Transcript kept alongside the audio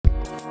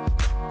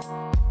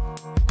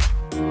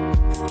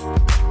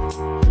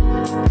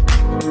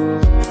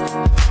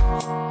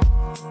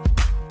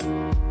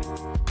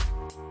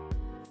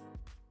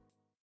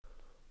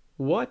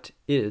What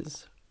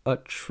is a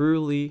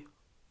truly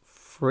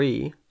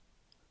free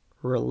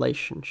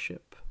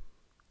relationship?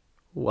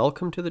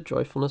 Welcome to the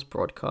Joyfulness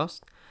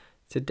Broadcast.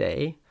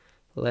 Today,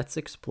 let's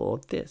explore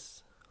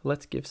this.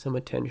 Let's give some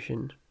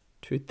attention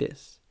to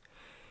this.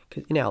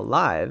 Because in our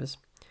lives,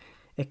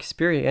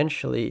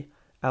 experientially,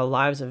 our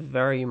lives are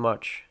very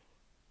much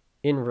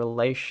in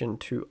relation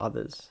to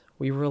others.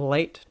 We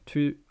relate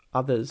to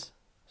others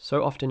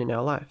so often in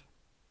our life,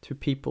 to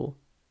people.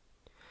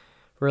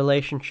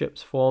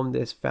 Relationships form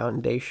this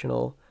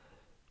foundational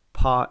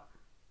part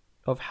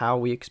of how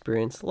we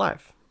experience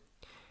life.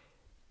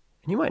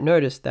 And you might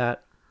notice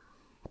that,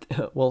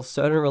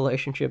 certain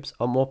relationships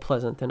are more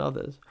pleasant than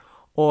others.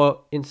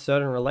 Or in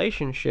certain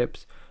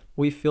relationships,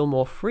 we feel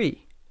more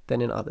free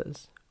than in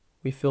others.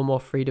 We feel more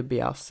free to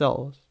be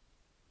ourselves.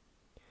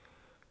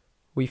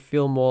 We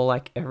feel more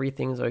like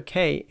everything's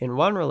okay in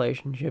one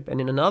relationship,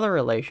 and in another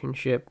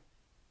relationship,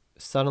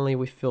 suddenly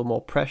we feel more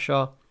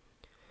pressure,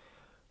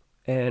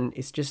 and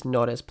it's just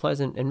not as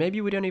pleasant. And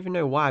maybe we don't even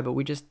know why, but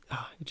it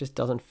just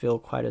doesn't feel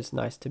quite as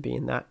nice to be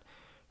in that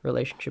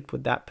relationship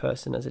with that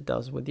person as it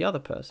does with the other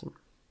person.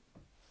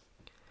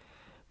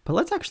 But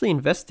let's actually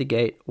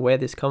investigate where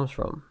this comes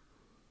from.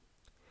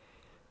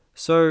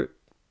 So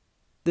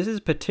this is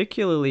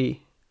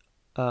particularly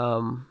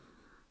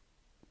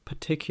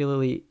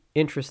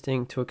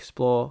interesting to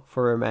explore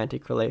for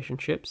romantic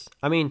relationships.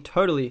 I mean,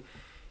 totally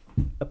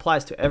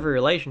applies to every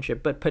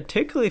relationship, but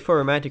particularly for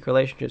romantic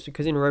relationships,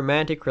 because in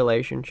romantic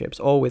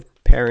relationships, or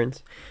with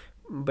parents,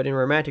 but in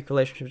romantic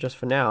relationships just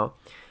for now,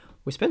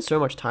 we spend so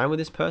much time with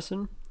this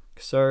person,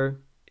 so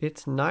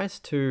it's nice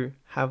to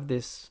have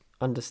this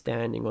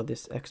understanding or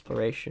this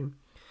exploration.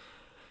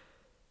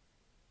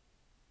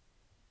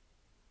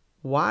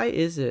 Why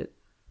is it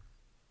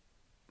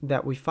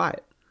that we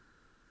fight?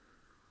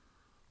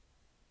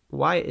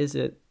 Why is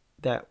it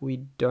that we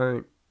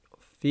don't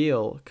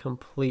feel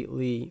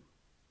completely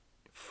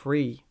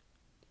free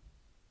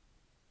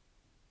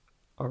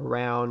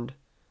around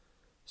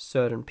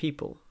certain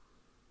people?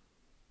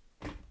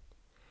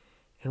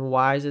 And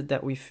why is it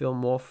that we feel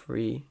more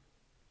free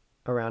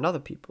around other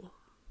people?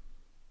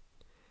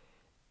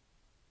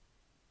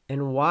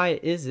 And why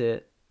is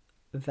it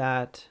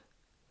that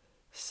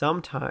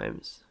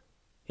sometimes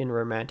in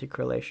romantic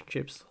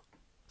relationships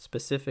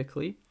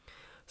specifically,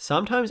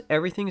 sometimes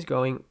everything's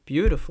going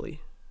beautifully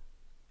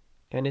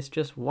and it's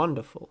just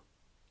wonderful,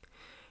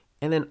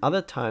 and then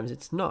other times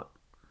it's not?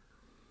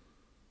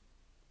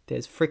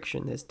 There's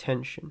friction, there's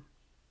tension.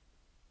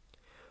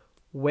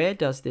 Where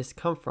does this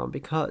come from?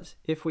 Because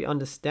if we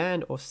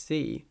understand or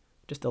see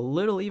just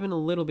even a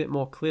little bit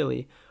more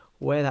clearly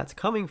where that's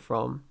coming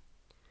from,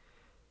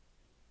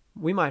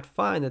 we might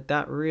find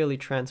that really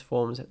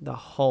transforms the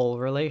whole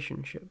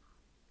relationship,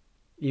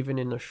 even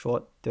in a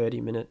short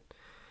 30-minute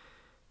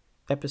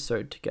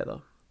episode together.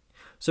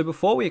 So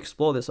before we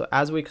explore this, or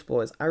as we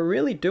explore this, I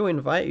really do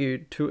invite you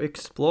to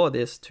explore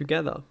this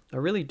together. I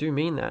really do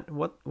mean that.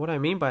 What I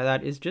mean by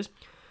that is just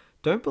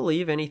don't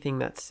believe anything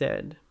that's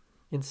said.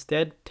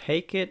 Instead,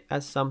 take it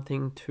as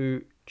something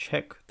to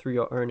check through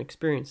your own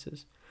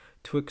experiences,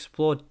 to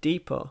explore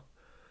deeper,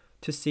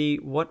 to see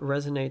what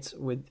resonates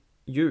with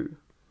you,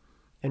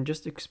 and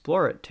just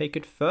explore it, take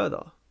it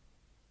further,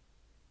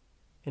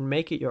 and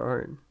make it your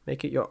own.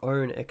 Make it your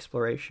own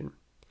exploration.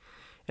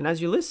 And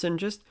as you listen,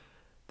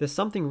 there's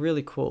something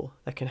really cool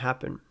that can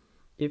happen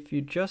if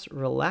you just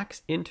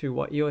relax into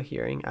what you're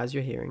hearing as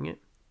you're hearing it.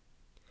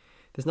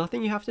 There's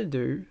nothing you have to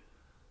do.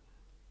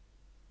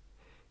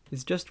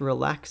 It's just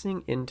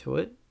relaxing into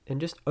it and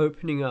just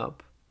opening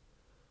up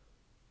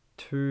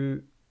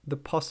to the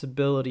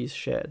possibilities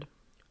shared.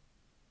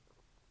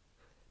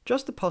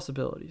 Just the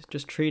possibilities.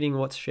 Just treating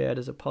what's shared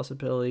as a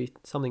possibility,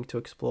 something to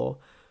explore.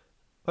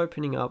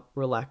 Opening up,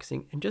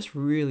 relaxing, and just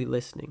really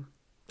listening.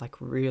 Like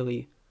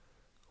really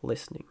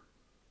listening.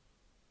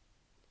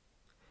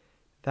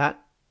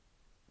 That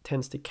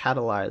tends to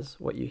catalyze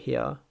what you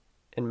hear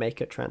and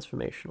make it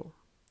transformational.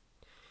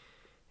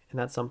 And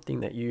that's something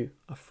that you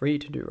are free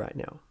to do right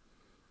now.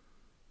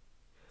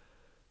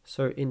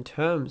 So in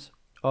terms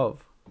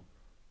of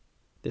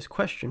this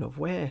question of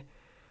where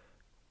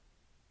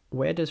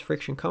does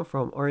friction come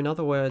from? Or in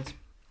other words,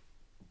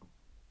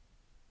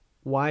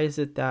 why is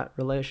it that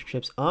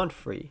relationships aren't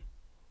free?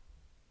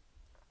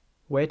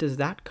 Where does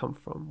that come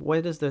from?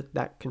 Where does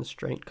that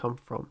constraint come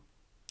from?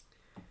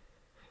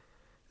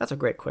 That's a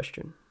great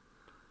question.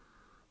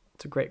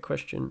 It's a great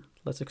question.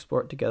 Let's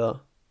explore it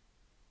together.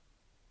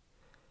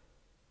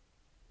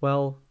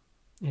 Well,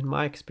 in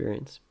my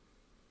experience,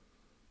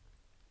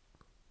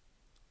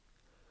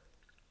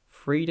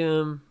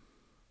 freedom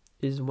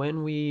is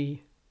when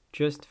we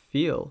just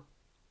feel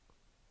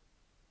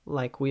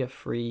like we are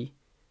free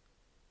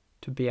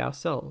to be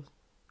ourselves,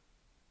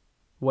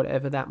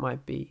 whatever that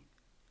might be.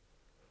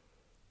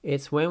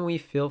 It's when we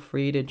feel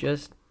free to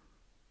just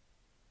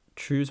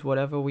choose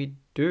whatever we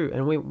do,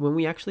 and when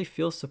we actually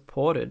feel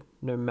supported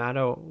no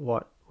matter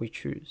what we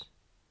choose.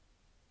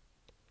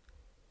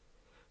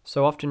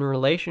 So often in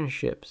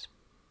relationships,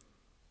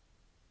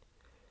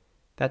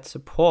 that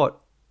support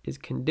is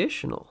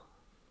conditional.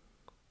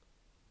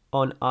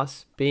 on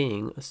us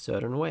being a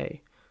certain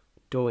way,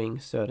 doing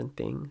certain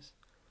things,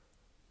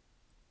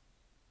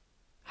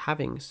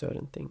 having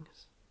certain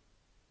things.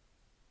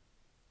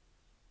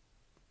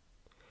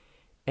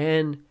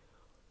 And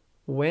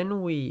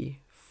when we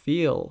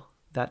feel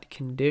that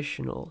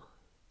conditional,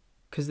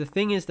 because the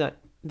thing is that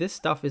this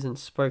stuff isn't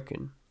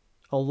spoken.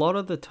 A lot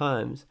of the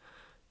times,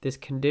 this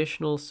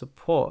conditional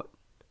support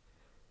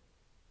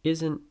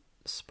isn't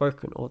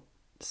spoken or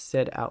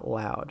said out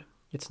loud.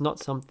 It's not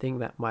something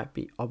that might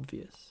be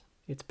obvious.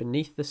 It's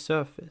beneath the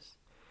surface.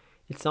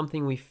 It's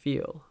something we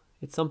feel.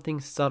 It's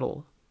something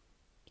subtle.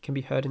 It can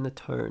be heard in the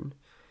tone.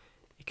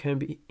 It can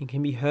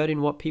be heard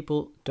in what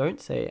people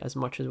don't say as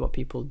much as what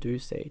people do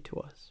say to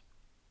us.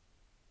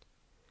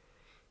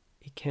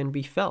 It can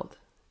be felt,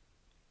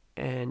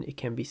 and it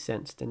can be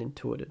sensed and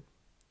intuited.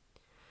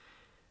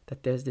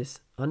 That there's this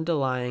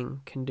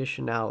underlying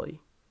conditionality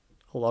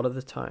a lot of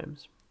the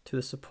times to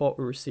the support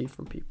we receive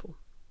from people.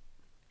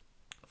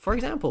 For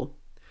example,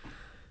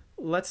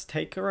 let's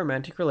take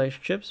romantic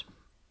relationships.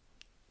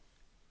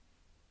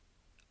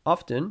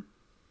 Often,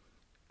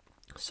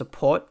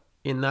 support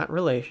in that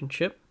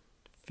relationship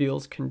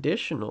feels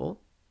conditional,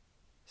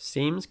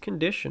 seems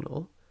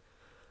conditional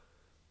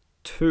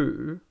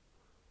to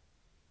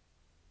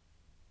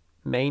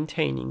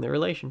maintaining the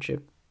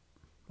relationship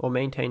or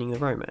maintaining the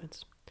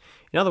romance.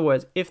 In other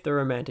words, if the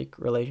romantic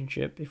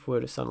relationship, if we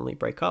were to suddenly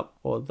break up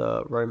or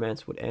the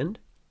romance would end,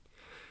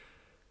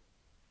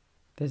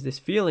 there's this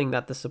feeling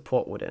that the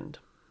support would end.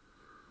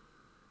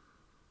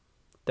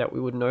 That we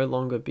would no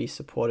longer be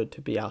supported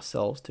to be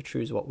ourselves, to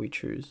choose what we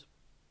choose.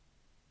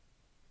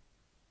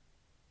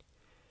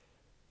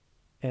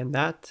 And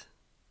that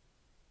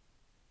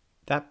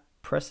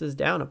presses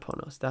down upon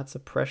us. That's a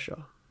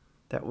pressure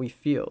that we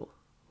feel,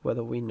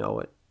 whether we know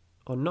it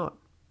or not.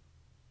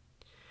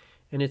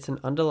 And it's an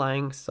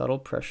underlying subtle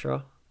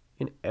pressure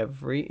in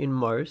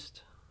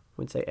most, I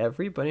wouldn't say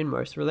every, but in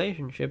most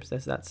relationships,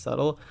 there's that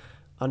subtle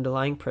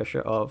underlying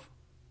pressure of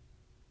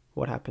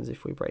what happens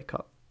if we break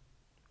up.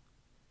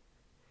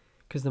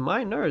 Because the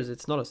mind knows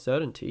it's not a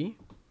certainty.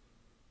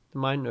 The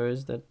mind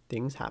knows that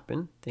things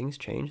happen, things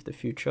change, the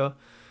future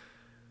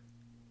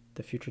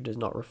does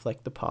not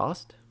reflect the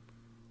past,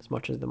 as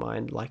much as the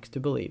mind likes to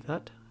believe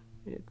that.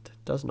 It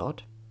does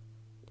not.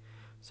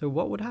 So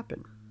what would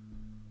happen?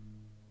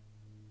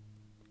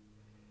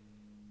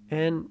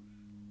 And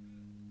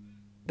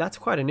that's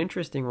quite an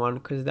interesting one,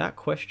 because that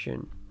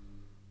question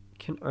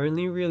can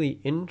only really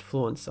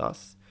influence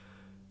us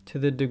to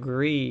the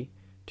degree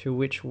to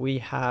which we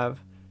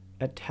have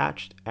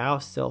attached our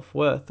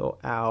self-worth or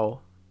our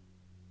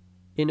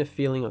inner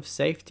feeling of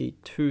safety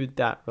to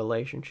that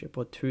relationship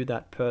or to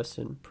that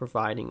person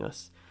providing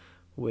us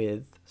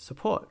with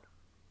support,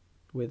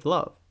 with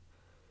love.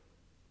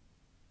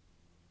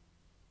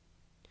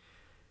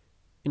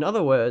 In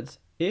other words,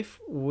 if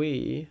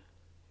we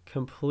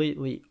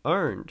completely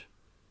owned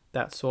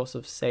that source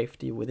of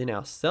safety within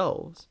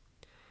ourselves,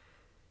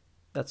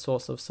 that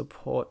source of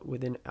support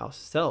within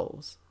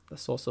ourselves, the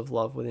source of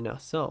love within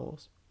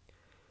ourselves,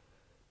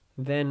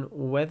 then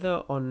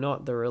whether or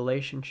not the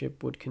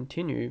relationship would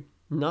continue,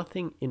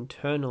 nothing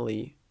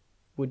internally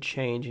would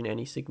change in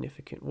any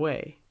significant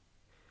way.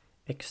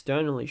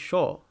 Externally,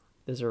 sure,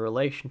 there's a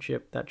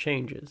relationship that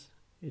changes.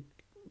 It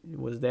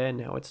was there,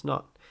 now it's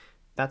not.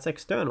 That's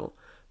external.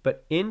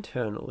 But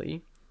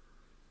internally,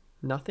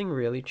 nothing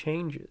really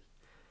changes.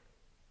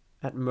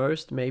 At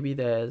most, maybe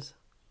there's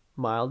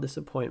mild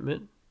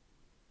disappointment,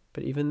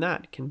 but even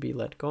that can be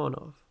let go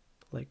of.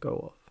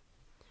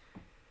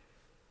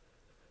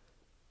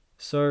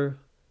 So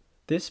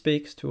this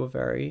speaks to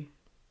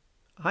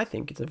I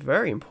think it's a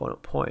very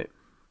important point,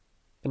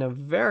 and a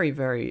very,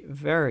 very,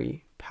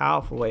 very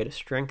powerful way to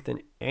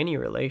strengthen any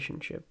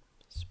relationship,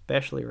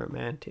 especially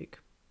romantic,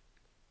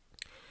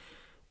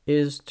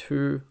 is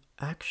to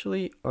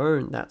actually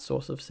own that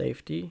source of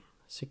safety,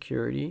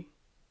 security,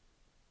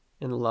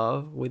 and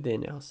love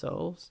within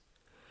ourselves,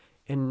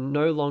 and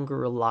no longer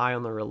rely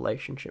on the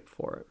relationship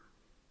for it.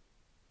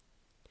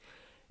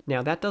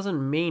 Now, that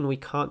doesn't mean we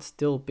can't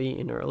still be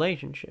in a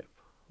relationship.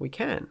 We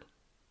can.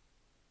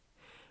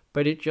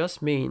 But it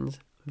just means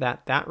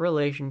that that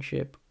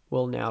relationship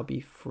will now be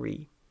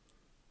free.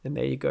 And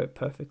there you go,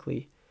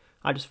 perfectly.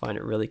 I just find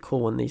it really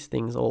cool when these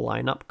things all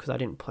line up, because I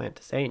didn't plan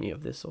to say any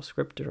of this or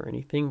script it or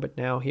anything, but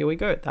now here we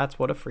go. That's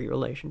what a free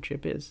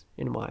relationship is,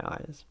 in my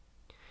eyes.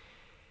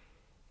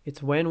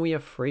 It's when we are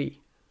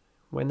free,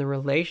 when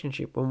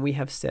we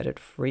have set it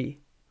free,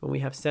 when we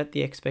have set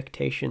the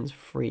expectations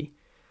free,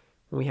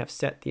 when we have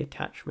set the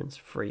attachments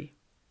free.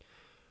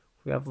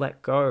 We have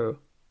let go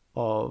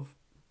of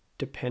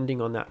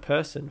depending on that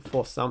person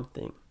for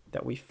something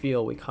that we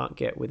feel we can't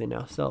get within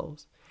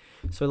ourselves.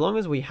 So long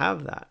as we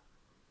have that,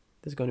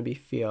 there's going to be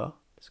fear,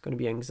 there's going to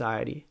be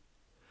anxiety.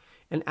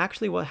 And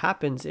actually what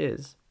happens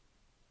is,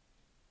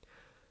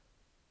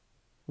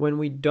 when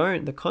we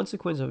don't, the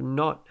consequence of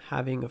not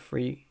having a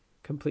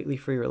completely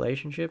free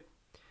relationship,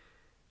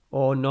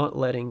 or not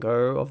letting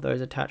go of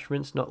those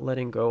attachments, not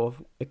letting go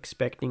of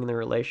expecting the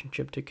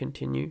relationship to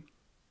continue,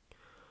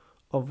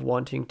 of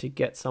wanting to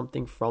get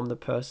something from the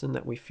person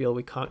that we feel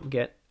we can't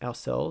get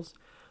ourselves,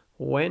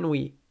 when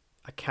we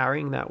are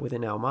carrying that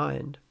within our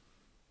mind,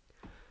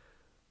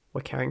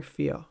 we're carrying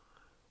fear.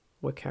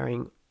 We're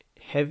carrying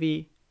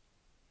heavy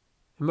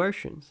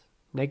emotions,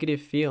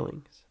 negative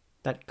feelings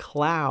that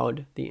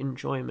cloud the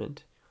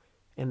enjoyment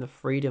and the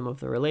freedom of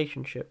the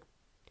relationship.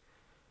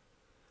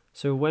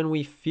 So when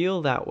we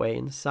feel that way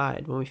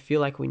inside, when we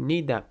feel like we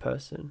need that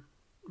person,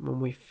 when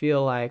we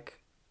feel like,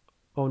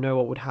 oh no,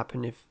 what would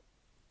happen if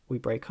we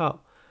break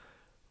up?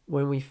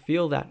 When we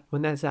feel that,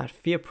 when there's that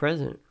fear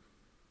present,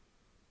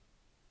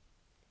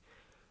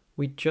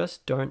 we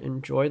just don't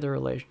enjoy the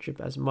relationship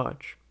as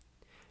much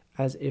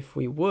as if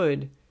we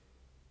would,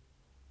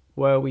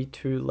 were we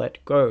to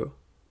let go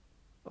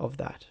of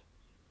that.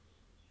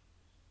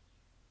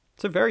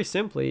 So very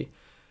simply,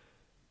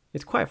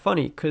 it's quite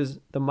funny because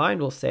the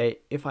mind will say,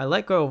 if I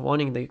let go of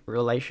wanting the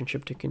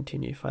relationship to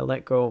continue, if I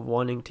let go of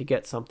wanting to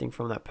get something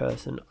from that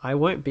person, I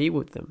won't be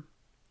with them.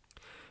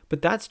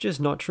 But that's just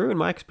not true. In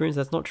my experience,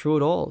 that's not true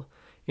at all.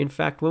 In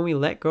fact, when we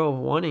let go of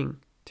wanting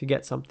to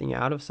get something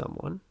out of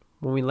someone,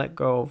 when we let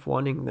go of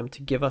wanting them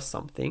to give us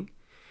something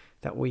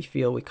that we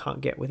feel we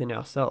can't get within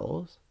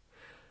ourselves,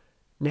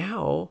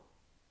 now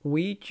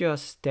we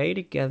just stay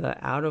together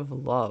out of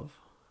love,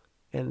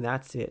 and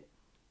that's it.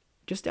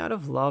 Just out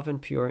of love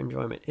and pure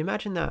enjoyment.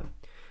 Imagine that.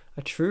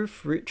 A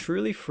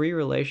truly free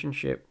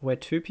relationship where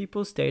two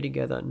people stay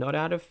together, not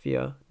out of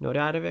fear, not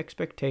out of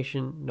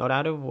expectation, not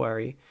out of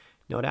worry,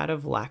 not out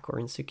of lack or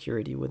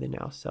insecurity within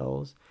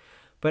ourselves,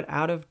 but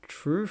out of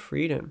true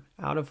freedom,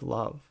 out of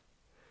love.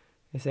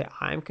 They say,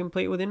 I'm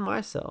complete within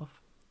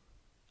myself,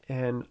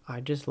 and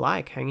I just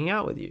like hanging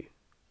out with you,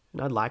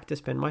 and I'd like to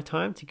spend our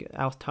time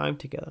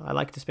together. I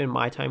like to spend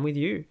my time with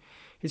you.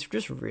 It's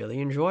just really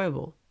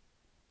enjoyable.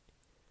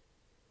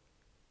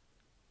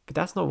 But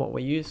that's not what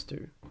we're used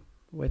to.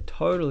 We're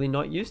totally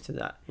not used to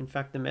that. In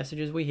fact, the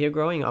messages we hear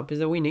growing up is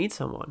that we need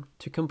someone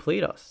to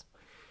complete us.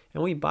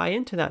 And we buy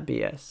into that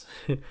BS.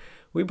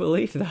 We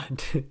believe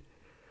that.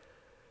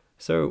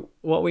 So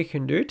what we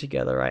can do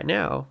together right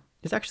now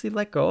is actually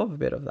let go of a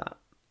bit of that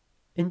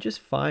and just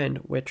find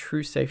where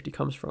true safety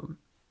comes from.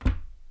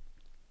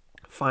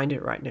 Find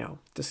it right now.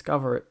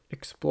 Discover it.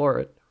 Explore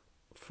it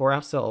for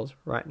ourselves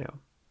right now.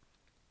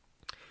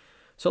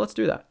 So let's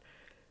do that.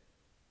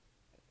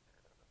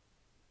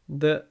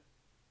 The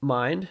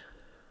mind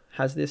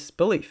has this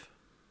belief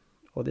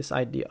or this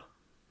idea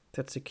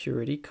that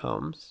security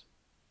comes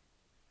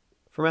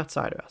from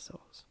outside of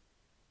ourselves.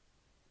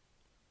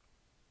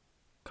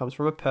 Comes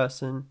from a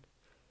person,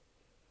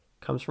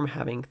 comes from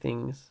having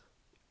things,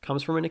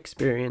 comes from an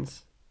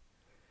experience,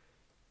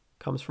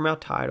 comes from our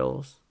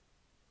titles,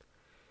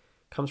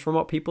 comes from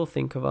what people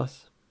think of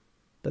us,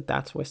 but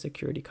that's where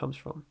security comes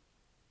from.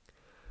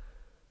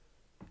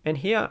 And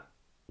here,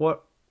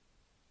 what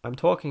I'm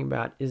talking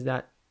about is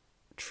that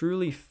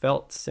truly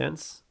felt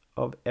sense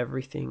of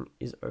everything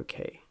is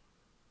okay.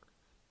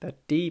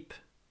 That deep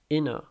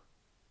inner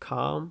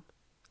calm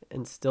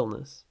and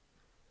stillness,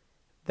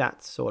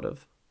 that sort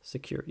of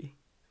security.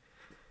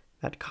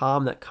 That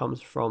calm that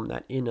comes from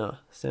that inner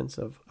sense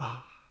of,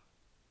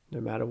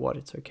 no matter what,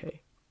 it's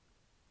okay.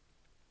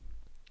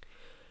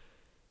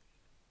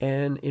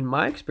 And in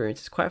my experience,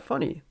 it's quite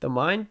funny. The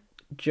mind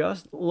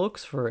just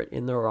looks for it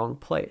in the wrong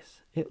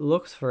place. It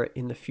looks for it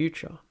in the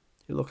future.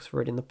 It looks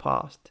for it in the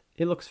past.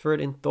 It looks for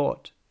it in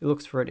thought. It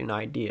looks for it in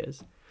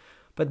ideas.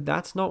 But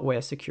that's not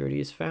where security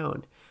is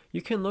found.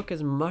 You can look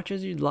as much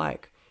as you'd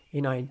like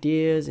in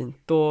ideas, in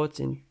thoughts,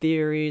 in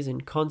theories,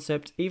 in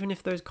concepts. Even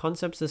if those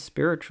concepts are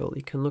spiritual,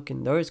 you can look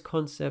in those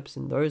concepts,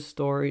 in those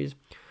stories.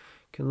 You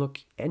can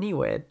look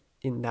anywhere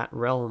in that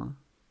realm,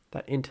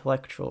 that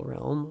intellectual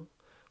realm,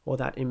 or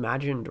that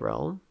imagined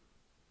realm,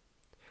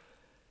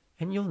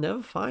 and you'll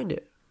never find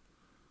it.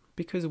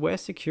 Because where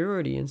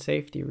security and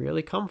safety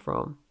really come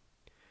from,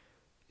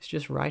 it's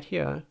just right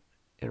here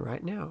and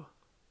right now.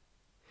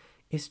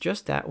 It's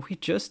just that we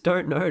just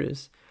don't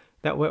notice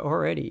that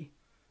already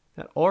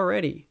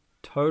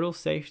total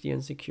safety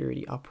and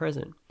security are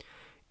present.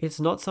 It's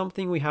not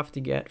something we have to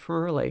get from a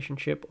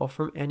relationship or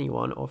from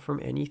anyone or from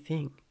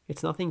anything.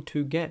 It's nothing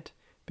to get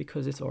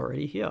because it's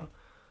already here.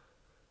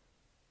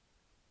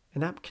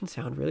 And that can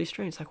sound really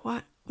strange. It's like,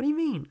 what? What do you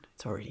mean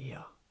it's already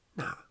here?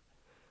 Nah,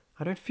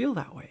 I don't feel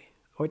that way,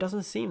 or it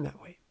doesn't seem that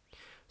way.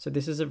 So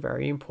this is a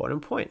very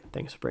important point.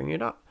 Thanks for bringing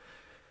it up.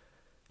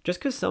 Just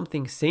because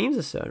something seems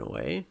a certain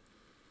way,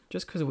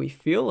 just because we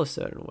feel a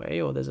certain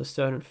way or there's a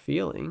certain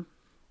feeling,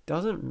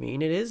 doesn't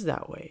mean it is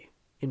that way.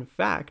 In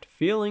fact,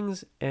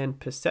 feelings and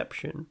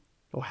perception,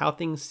 or how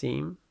things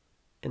seem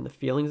and the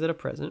feelings that are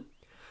present,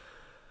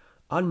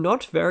 are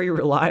not very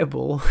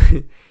reliable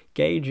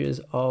gauges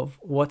of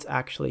what's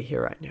actually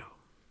here right now.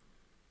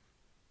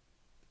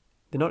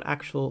 They're not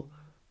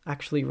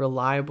actually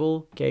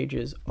reliable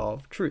gauges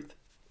of truth.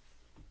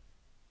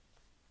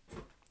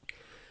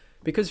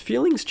 Because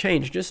feelings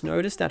change. Just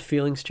notice that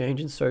feelings change,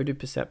 and so do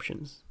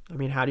perceptions. I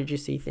mean, how did you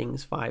see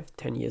things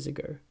 5-10 years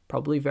ago?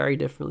 Probably very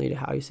differently to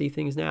how you see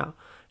things now.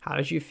 How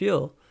did you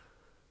feel?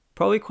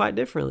 Probably quite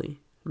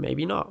differently.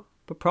 Maybe not,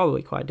 but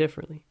probably quite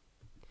differently.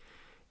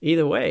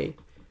 Either way,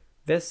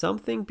 there's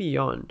something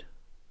beyond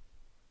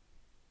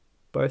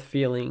both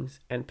feelings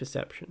and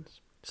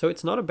perceptions. So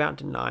it's not about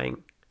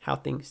denying how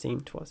things seem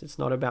to us. It's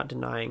not about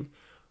denying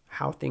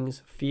how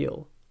things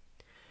feel.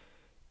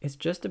 It's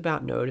just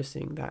about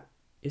noticing that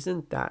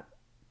isn't that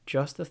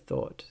just a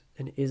thought,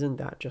 and isn't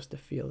that just a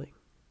feeling?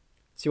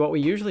 See, what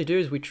we usually do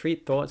is we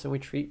treat thoughts and we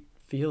treat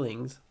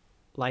feelings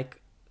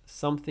like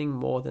something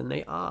more than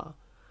they are,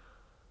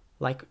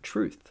 like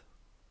truth,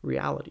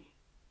 reality.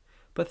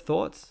 But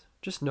thoughts,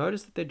 just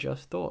notice that they're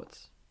just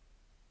thoughts.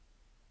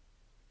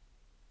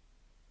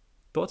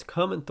 Thoughts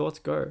come and thoughts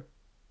go.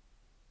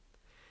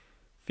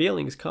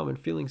 Feelings come and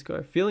feelings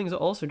go. Feelings are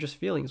also just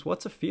feelings.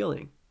 What's a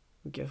feeling?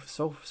 We give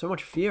so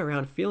much fear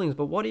around feelings,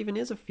 but what even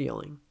is a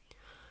feeling?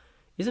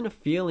 Isn't a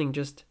feeling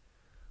just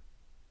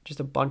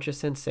a bunch of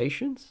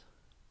sensations?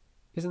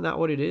 Isn't that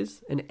what it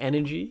is? An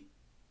energy?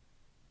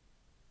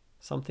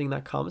 Something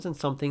that comes and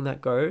something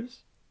that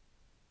goes?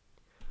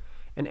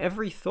 And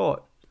every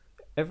thought,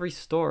 every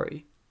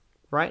story,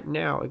 right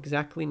now,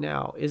 exactly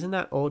now, isn't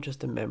that all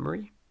just a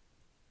memory?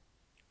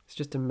 It's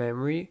just a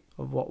memory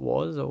of what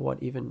was, or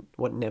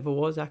what never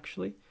was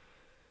actually.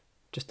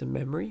 Just a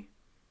memory.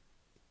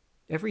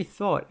 Every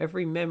thought,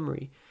 every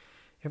memory,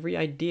 every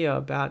idea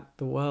about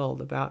the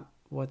world, about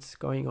what's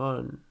going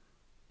on,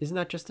 isn't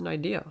that just an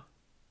idea?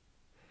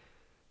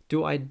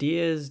 Do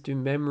ideas, do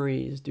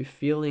memories, do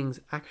feelings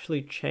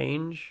actually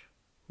change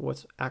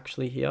what's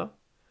actually here?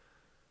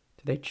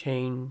 Do they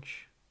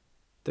change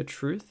the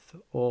truth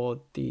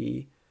or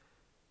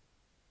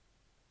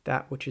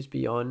that which is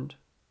beyond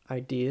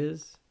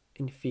ideas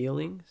and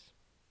feelings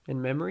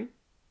and memory?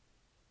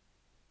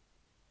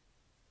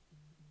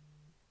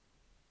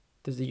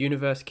 Does the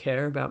universe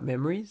care about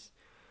memories,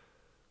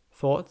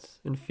 thoughts,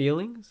 and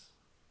feelings?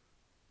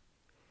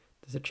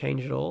 Does it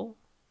change at all?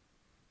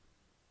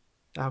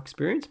 Our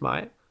experience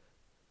might.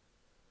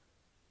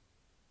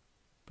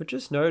 But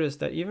just notice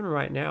that even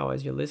right now,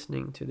 as you're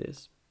listening to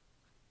this,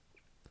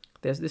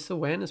 there's this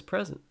awareness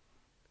present.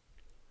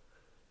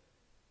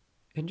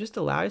 And just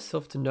allow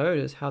yourself to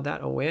notice how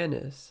that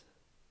awareness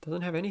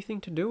doesn't have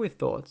anything to do with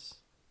thoughts.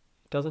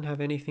 It doesn't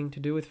have anything to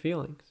do with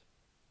feelings.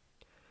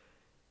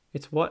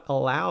 It's what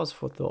allows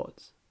for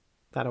thoughts.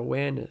 That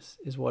awareness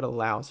is what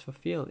allows for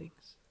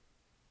feelings.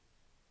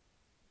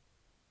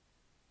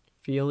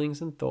 Feelings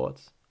and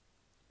thoughts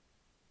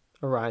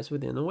arise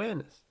within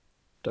awareness,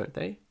 don't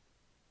they?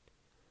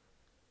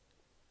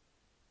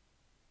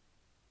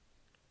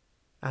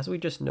 As we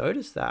just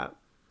notice that,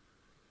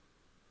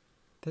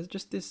 there's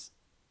just this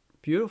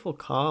beautiful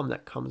calm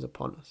that comes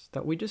upon us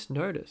that we just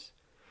notice.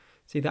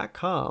 See, that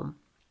calm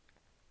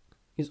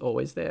is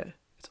always there.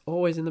 It's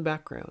always in the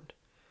background.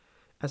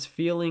 As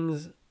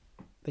feelings,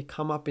 they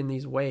come up in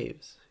these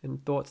waves,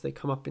 and thoughts, they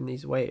come up in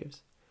these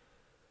waves.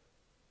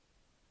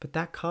 But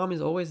that calm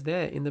is always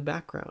there in the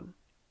background.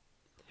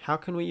 How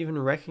can we even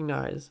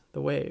recognize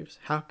the waves?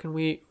 How can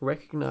we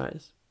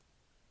recognize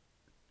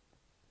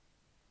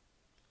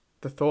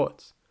the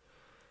thoughts?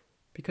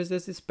 Because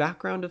there's this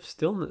background of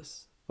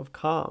stillness, of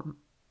calm,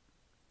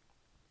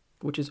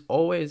 which is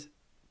always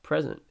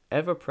present,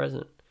 ever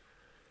present,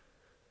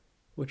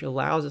 which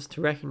allows us to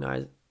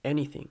recognize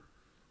anything.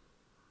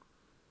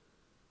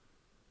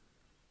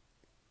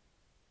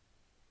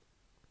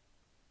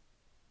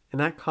 And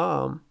that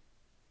calm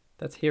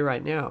that's here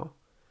right now,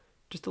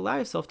 just allow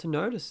yourself to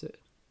notice it.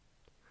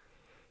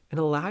 And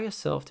allow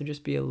yourself to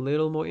just be a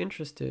little more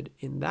interested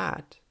in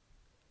that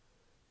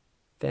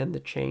than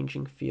the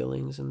changing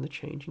feelings and the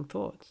changing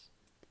thoughts.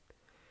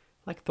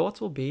 Like,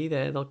 thoughts will be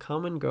there, they'll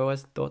come and go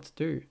as thoughts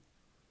do.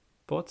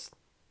 Thoughts,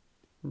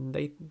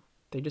 they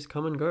just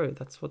come and go.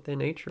 That's what their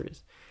nature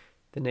is.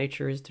 The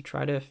nature is to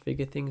try to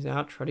figure things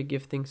out, try to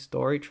give things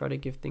story, try to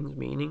give things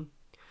meaning.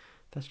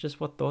 That's just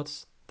what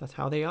thoughts, that's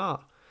how they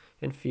are.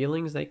 And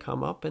feelings, they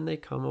come up and they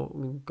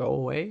go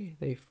away.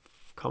 They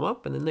come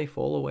up and then they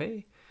fall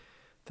away.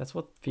 That's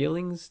what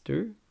feelings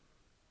do.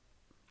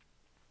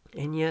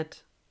 And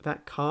yet,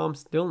 that calm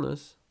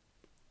stillness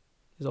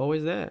is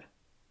always there,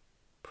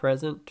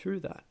 present to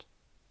that.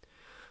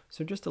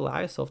 So just allow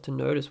yourself to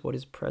notice what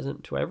is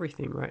present to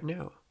everything right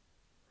now.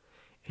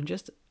 And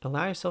just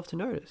allow yourself to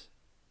notice,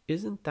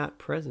 isn't that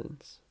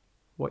presence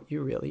what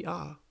you really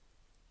are?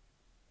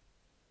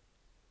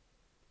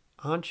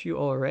 Aren't you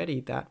already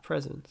that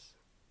presence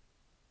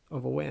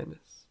of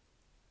awareness?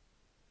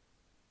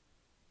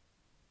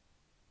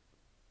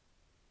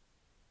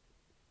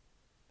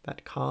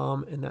 That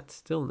calm and that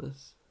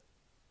stillness,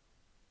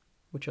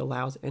 which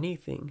allows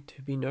anything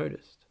to be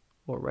noticed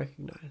or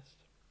recognized.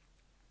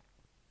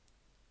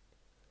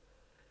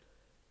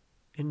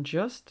 And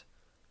just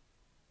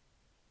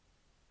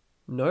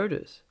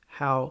notice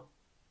how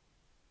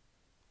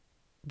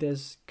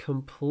there's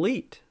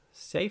complete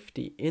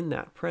safety in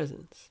that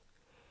presence.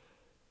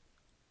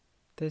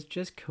 There's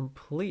just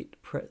complete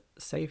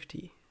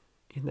safety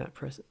in that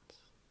presence.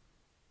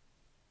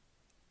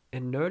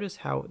 And notice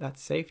how that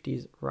safety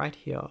is right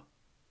here,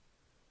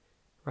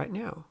 right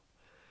now.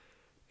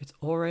 It's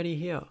already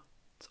here.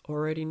 It's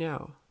already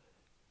now.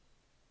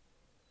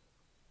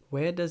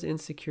 Where does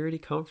insecurity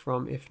come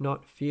from if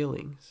not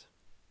feelings?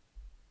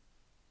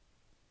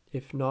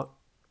 If not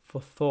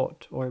for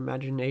thought or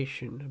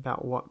imagination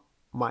about what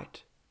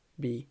might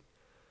be,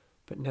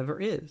 but never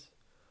is?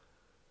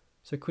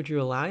 So could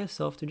you allow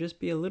yourself to just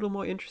be a little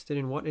more interested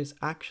in what is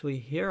actually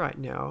here right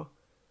now,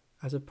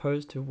 as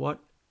opposed to what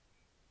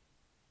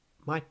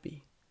might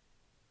be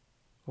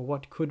or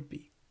what could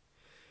be?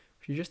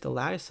 If you just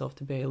allow yourself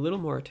to pay a little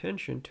more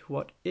attention to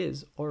what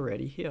is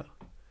already here,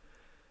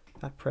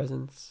 that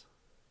presence,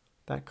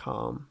 that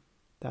calm,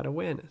 that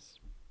awareness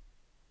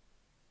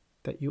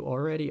that you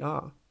already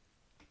are.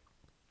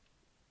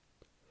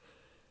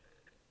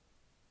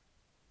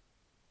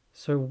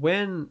 So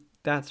when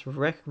that's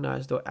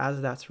recognized, or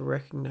as that's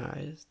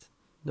recognized,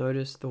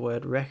 notice the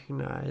word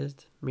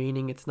recognized,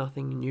 meaning it's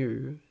nothing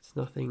new, it's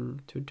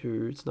nothing to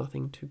do, it's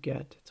nothing to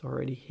get, it's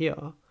already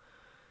here.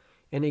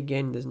 And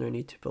again, there's no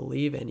need to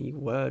believe any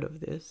word of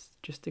this,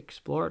 just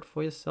explore it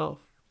for yourself.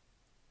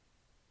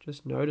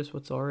 Just notice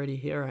what's already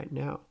here right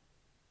now.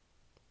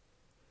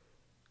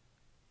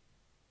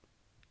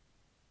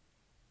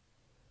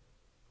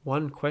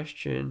 One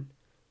question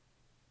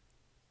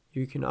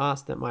you can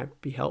ask that might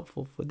be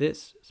helpful for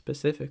this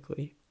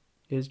specifically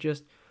is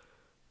just,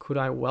 could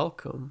I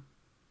welcome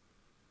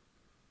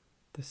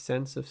the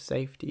sense of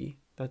safety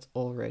that's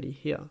already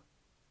here?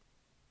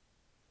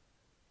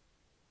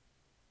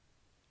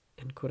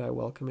 And could I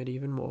welcome it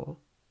even more?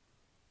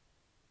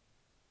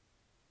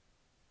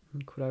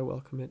 And could I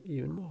welcome it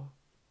even more?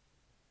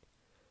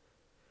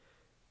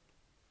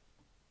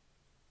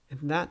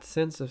 And that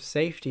sense of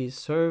safety is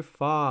so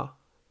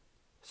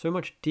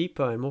much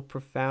deeper and more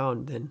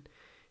profound than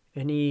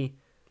any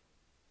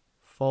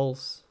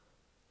false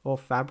or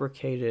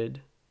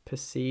fabricated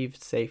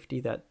perceived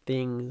safety that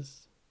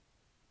things,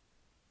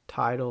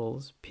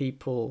 titles,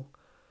 people,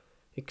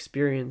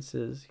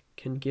 experiences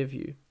can give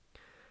you.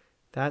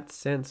 That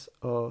sense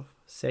of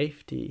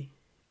safety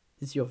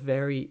is your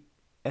very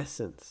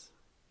essence.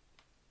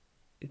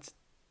 It's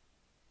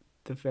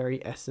the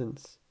very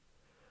essence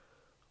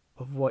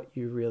of what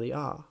you really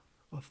are,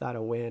 of that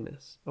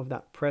awareness, of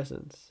that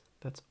presence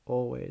that's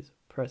always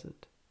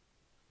present.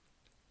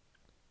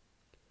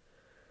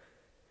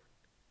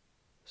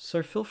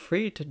 So feel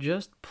free to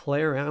just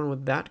play around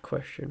with that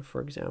question,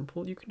 for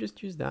example. You can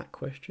just use that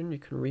question. You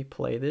can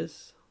replay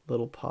this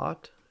little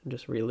part and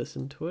just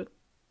re-listen to it.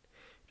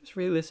 Just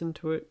re-listen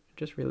to it.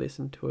 Just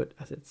re-listen to it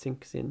as it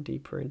sinks in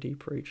deeper and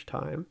deeper each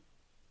time.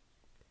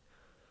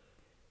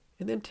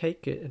 And then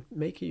take it and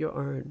make it your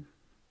own.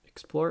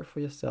 Explore it for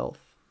yourself.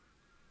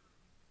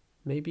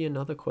 Maybe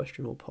another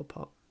question will pop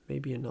up.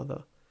 Maybe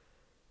another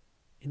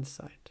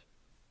insight.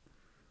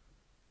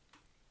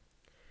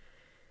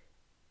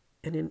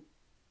 And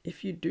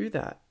if you do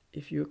that,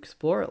 if you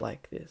explore it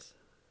like this,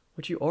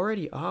 which you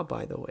already are,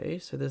 by the way,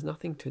 so there's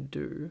nothing to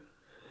do.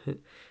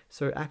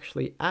 So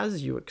actually,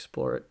 as you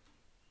explore it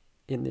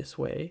in this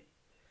way,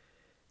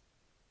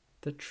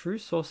 the true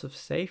source of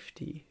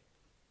safety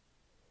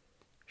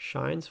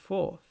shines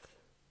forth.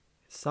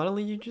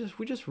 Suddenly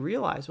we just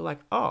realize, we're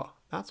like, oh,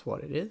 that's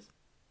what it is.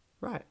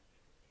 Right.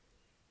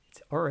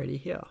 It's already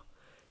here.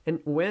 And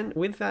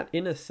with that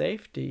inner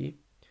safety,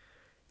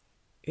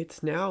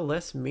 it's now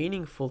less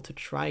meaningful to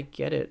try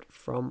get it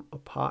from a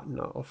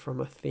partner or from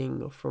a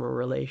thing or from a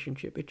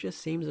relationship. It just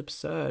seems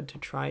absurd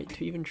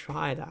to even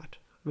try that.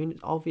 I mean, it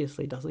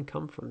obviously doesn't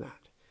come from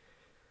that.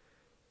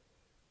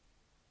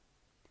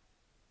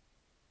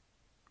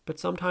 But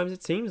sometimes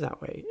it seems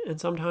that way, and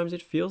sometimes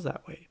it feels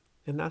that way,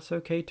 and that's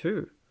okay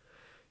too.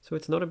 So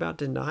it's not about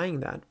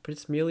denying that, but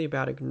it's merely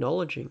about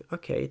acknowledging,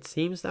 okay, it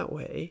seems that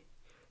way,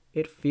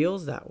 it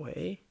feels that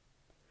way,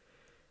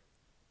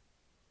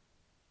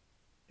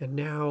 and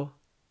now,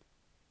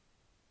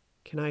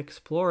 can I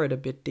explore it a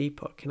bit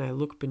deeper? Can I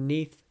look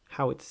beneath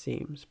how it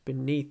seems,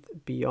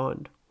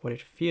 beyond what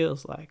it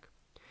feels like?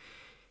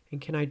 And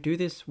can I do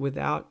this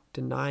without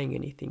denying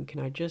anything? Can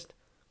I just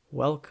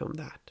welcome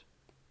that?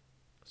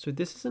 So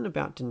this isn't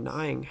about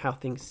denying how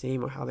things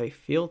seem or how they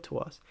feel to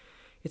us.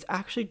 It's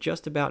actually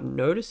just about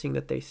noticing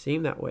that they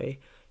seem that way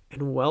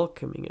and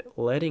welcoming it,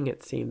 letting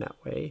it seem that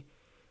way,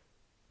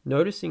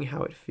 noticing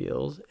how it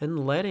feels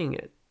and letting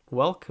it,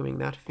 welcoming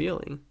that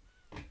feeling.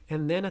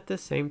 And then at the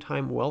same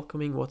time,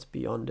 welcoming what's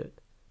beyond it,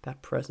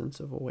 that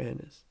presence of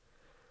awareness.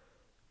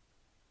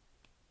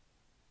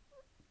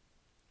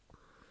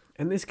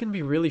 And this can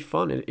be really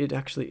fun. It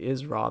actually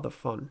is rather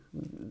fun.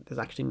 There's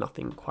actually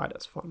nothing quite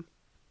as fun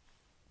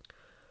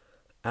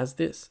as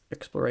this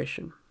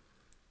exploration.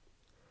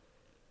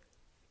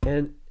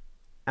 And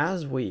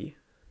as we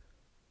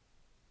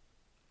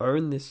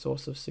own this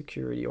source of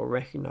security or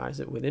recognize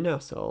it within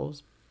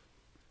ourselves,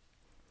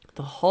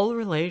 the whole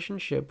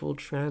relationship will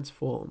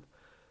transform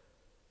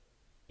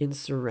in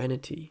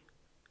serenity,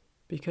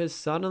 because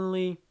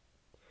suddenly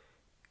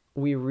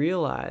we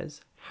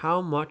realize how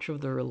much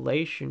of the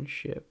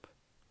relationship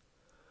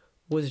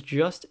was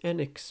just an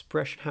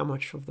expression, how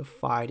much of the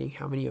fighting,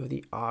 how many of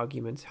the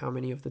arguments, how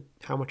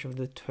much of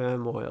the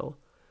turmoil,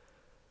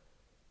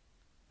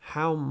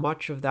 how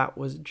much of that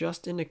was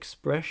just an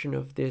expression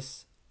of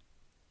this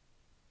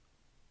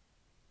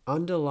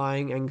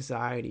underlying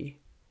anxiety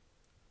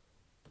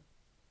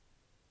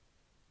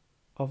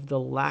of the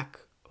lack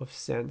of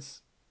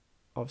sense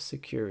of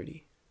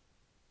security.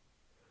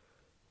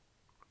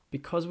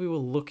 Because we were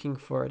looking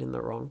for it in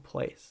the wrong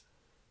place.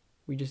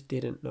 We just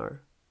didn't know.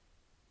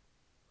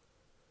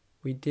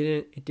 It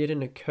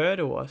didn't occur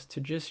to us to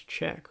just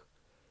check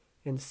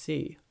and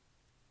see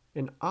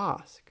and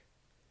ask,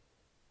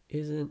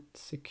 isn't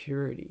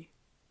security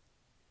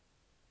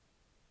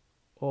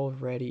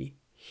already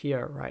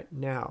here right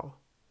now?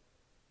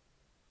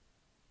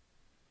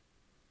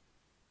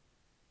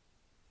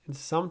 And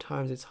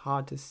sometimes it's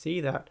hard to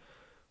see that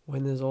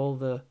when there's all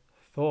the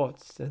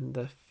thoughts and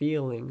the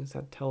feelings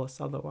that tell us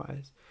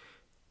otherwise.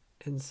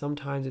 And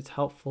sometimes it's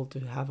helpful to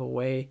have a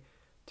way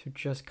to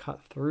just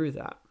cut through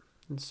that.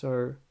 And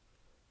so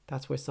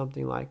that's where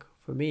something like,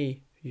 for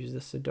me, use the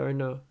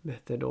Sedona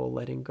method or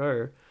letting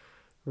go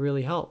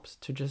really helps,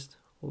 to just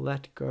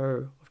let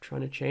go of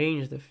trying to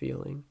change the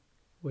feeling,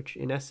 which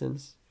in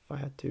essence, if I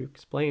had to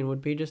explain,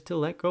 would be just to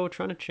let go of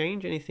trying to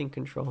change anything,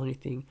 control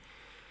anything,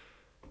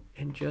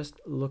 and just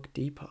look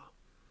deeper,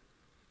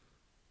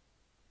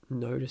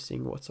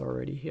 noticing what's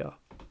already here.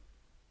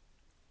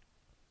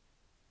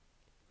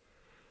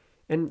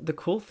 And the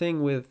cool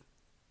thing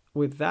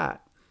with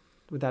that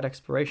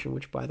exploration,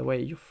 which by the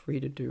way, you're free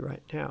to do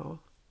right now,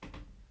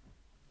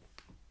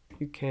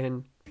 you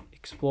can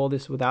explore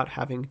this without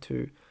having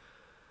to,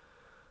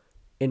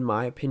 in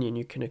my opinion,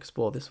 you can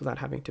explore this without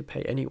having to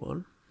pay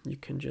anyone. You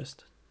can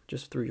just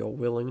through your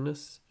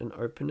willingness and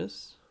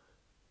openness,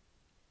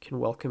 can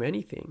welcome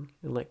anything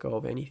and let go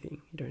of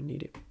anything. You don't need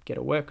to get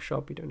a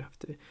workshop. You don't have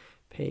to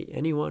pay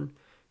anyone.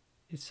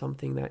 It's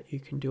something that you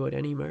can do at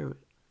any moment.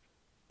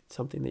 It's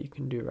something that you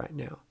can do right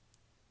now.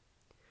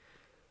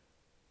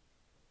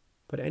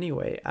 But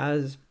anyway,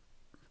 as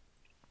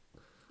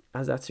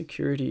that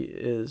security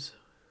is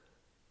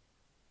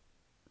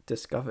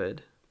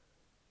discovered,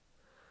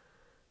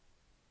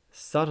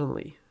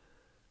 suddenly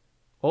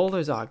all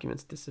those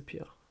arguments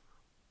disappear.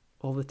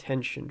 All the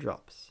tension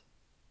drops.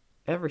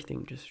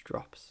 Everything just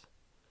drops.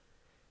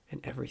 And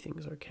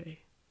everything's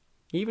okay.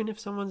 Even if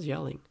someone's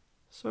yelling,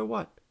 so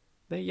what?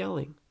 They're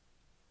yelling.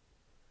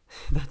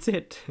 That's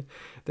it.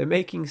 They're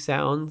making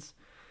sounds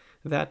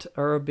that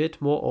are a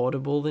bit more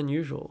audible than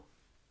usual.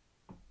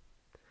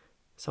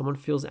 Someone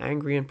feels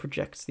angry and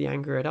projects the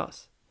anger at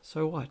us.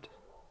 So what?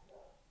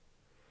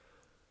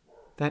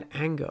 That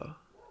anger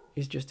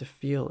is just a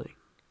feeling.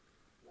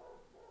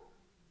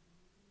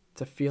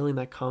 It's a feeling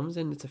that comes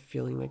and it's a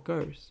feeling that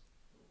goes.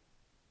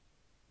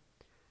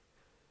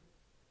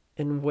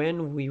 And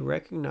when we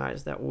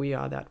recognize that we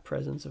are that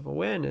presence of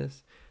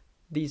awareness,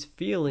 these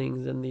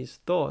feelings and these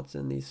thoughts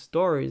and these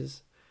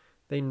stories,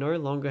 they no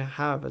longer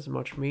have as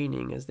much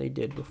meaning as they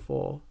did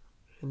before.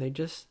 And they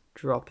just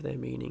drop their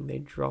meaning. They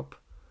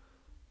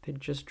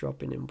just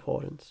drop in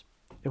importance.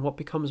 And what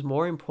becomes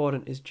more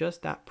important is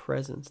just that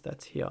presence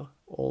that's here,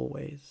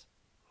 always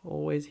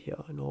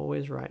here and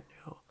always right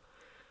now.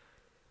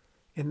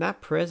 And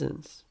that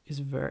presence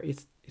is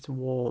it's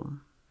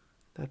warm.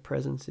 That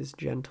presence is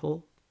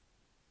gentle,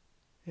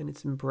 and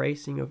it's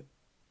embracing of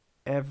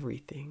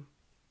everything.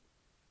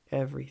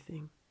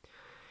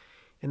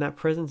 And that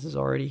presence is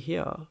already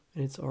here,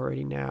 and it's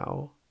already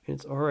now, and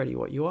it's already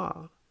what you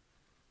are.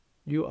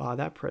 You are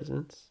that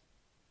presence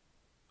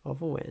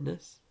of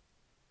awareness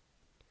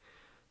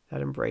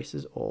that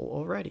embraces all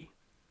already.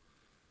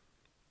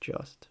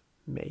 Just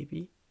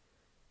maybe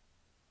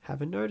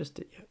haven't noticed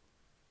it yet.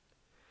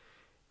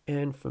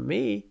 And for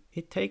me,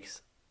 it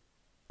takes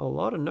a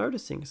lot of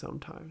noticing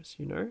sometimes,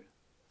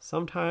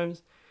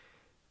 Sometimes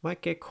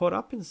might get caught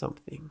up in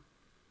something.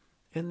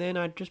 And then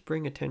I'd just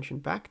bring attention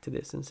back to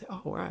this and say,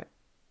 oh, right.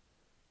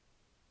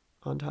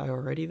 Aren't I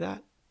already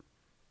that?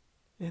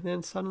 And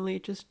then suddenly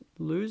it just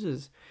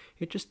loses.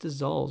 It just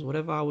dissolves.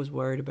 Whatever I was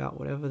worried about,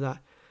 whatever that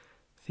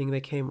thing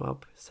that came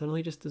up,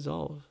 suddenly just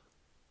dissolves.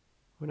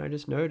 When I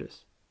just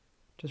notice,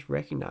 just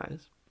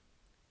recognize,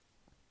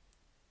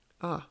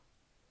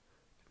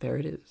 there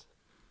it is.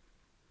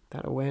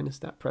 That awareness,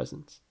 that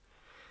presence,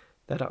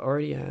 that I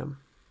already am,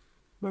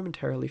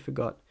 momentarily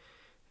forgot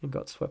and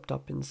got swept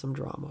up in some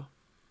drama.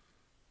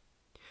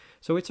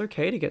 So it's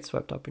okay to get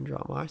swept up in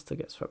drama. I still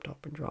get swept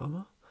up in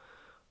drama.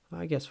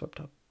 I get swept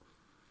up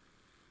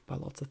by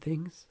lots of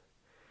things.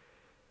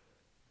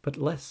 But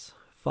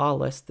far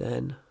less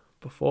than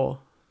before.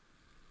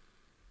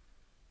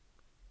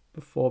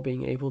 Before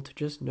being able to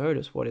just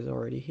notice what is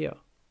already here.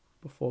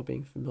 Before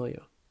being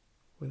familiar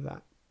with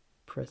that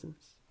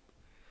presence.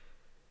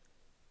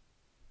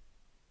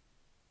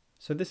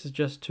 So this is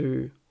just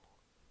to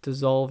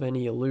dissolve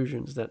any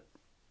illusions that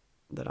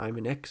I'm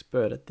an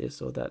expert at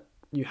this, or that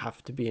you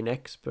have to be an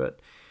expert.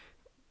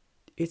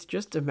 It's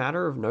just a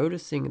matter of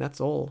noticing, that's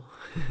all.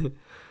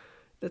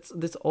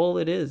 That's all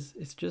it is.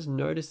 It's just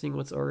noticing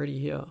what's already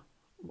here.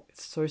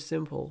 It's so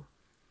simple.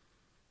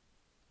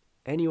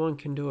 Anyone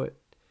can do it.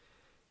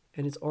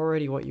 And it's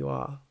already what you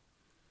are.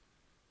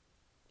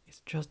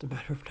 It's just a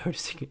matter of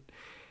noticing it.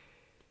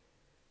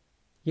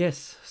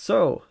 Yes,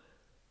 so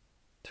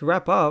to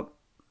wrap up,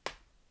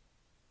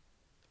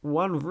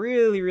 one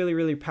really, really,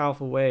 really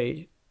powerful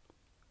way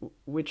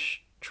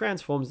which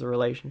transforms the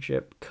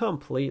relationship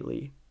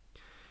completely,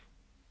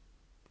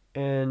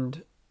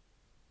 and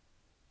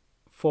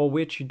for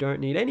which you don't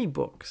need any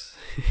books.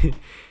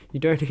 You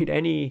don't need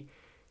any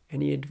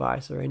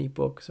advice or any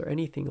books or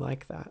anything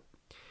like that.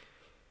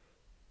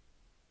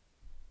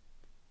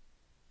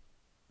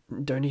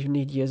 Don't even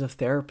need years of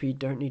therapy,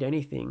 don't need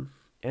anything.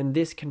 And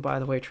this can, by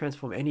the way,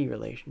 transform any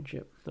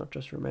relationship, not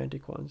just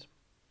romantic ones,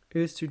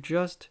 is to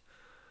just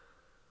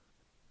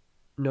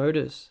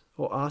notice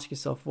or ask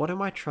yourself, what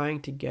am I trying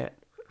to get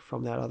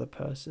from that other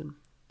person?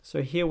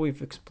 So here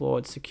we've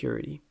explored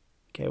security.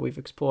 Okay, we've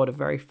explored a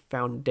very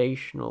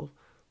foundational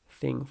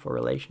thing for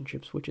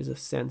relationships, which is a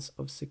sense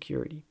of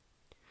security.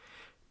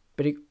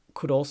 But it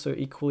could also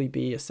equally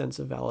be a sense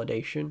of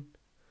validation.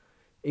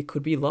 It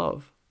could be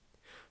love.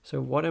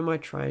 So what am I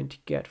trying to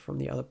get from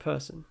the other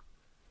person?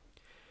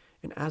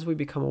 And as we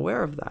become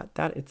aware of that,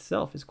 that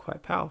itself is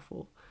quite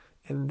powerful.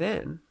 And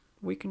then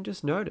we can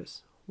just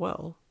notice,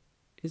 well,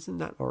 isn't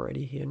that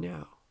already here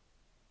now?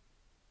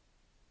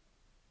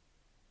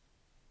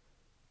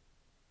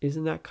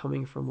 Isn't that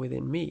coming from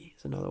within me?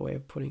 Is another way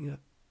of putting it.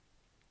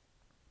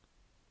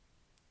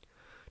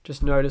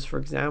 Just notice, for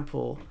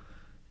example,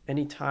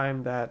 any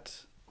time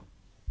that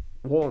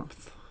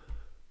warmth,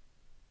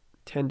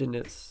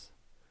 tenderness,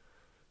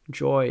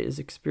 joy is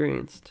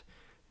experienced,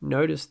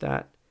 notice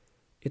that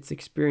it's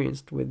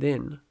experienced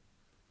within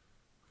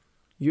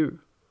you,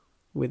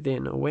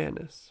 within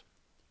awareness.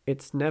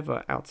 It's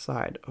never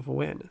outside of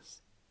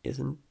awareness, is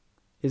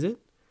it?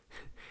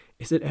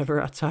 Is it ever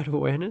outside of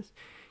awareness?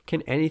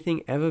 Can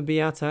anything ever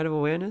be outside of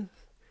awareness?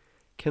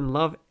 Can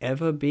love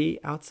ever be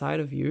outside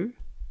of you?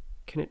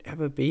 Can it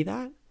ever be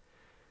that?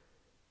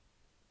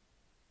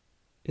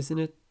 Isn't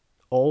it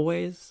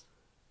always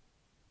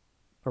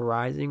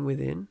arising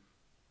within?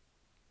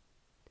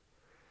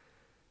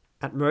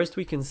 At most,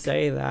 we can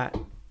say that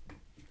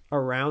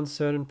around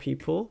certain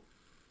people,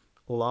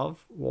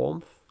 love,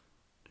 warmth,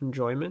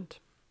 enjoyment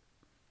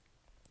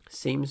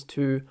seems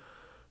to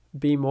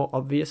be more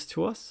obvious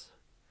to us,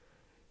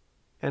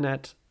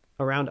 and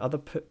around other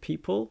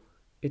people,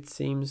 it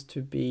seems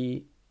to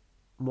be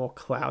more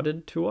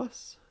clouded to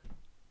us.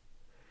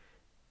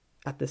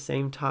 At the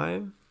same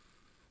time,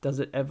 does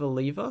it ever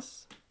leave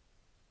us?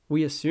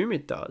 We assume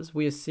it does.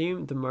 We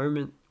assume the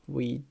moment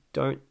we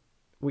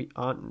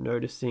aren't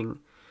noticing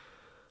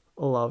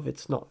love,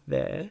 it's not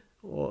there,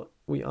 or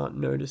we aren't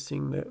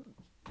noticing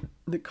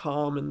the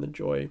calm and the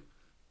joy,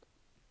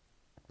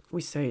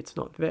 we say it's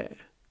not there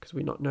because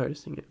we're not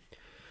noticing it.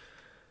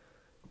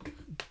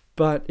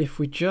 But if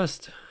we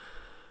just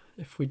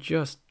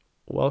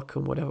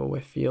welcome whatever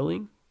we're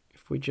feeling,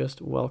 if we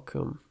just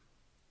welcome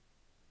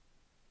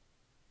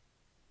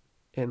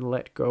and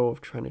let go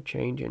of trying to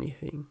change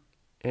anything,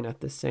 and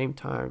at the same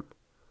time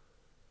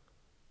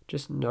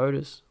just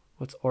notice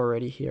what's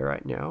already here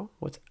right now,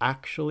 what's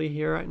actually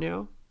here right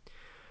now,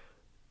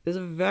 there's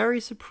a very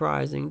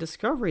surprising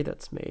discovery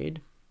that's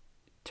made.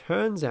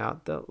 Turns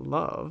out that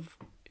love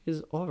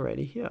is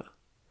already here.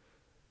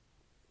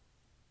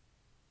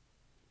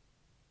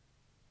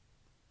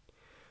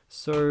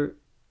 So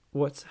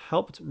what's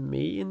helped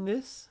me in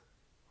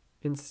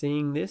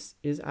seeing this,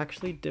 is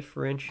actually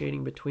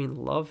differentiating between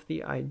love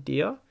the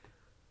idea,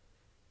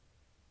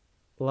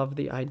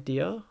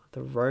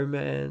 the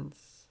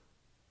romance,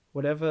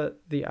 whatever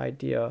the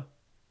idea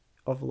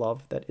of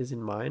love that is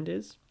in mind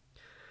is.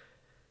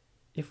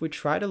 If we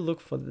try to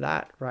look for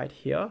that right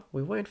here,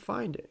 we won't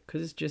find it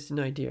because it's just an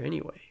idea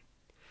anyway.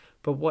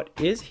 But what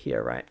is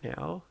here right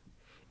now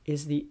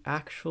is the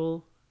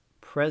actual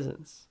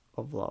presence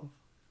of love.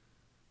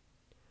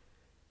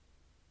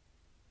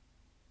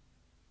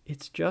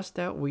 It's just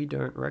that we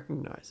don't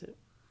recognize it.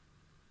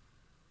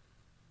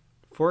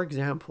 For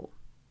example,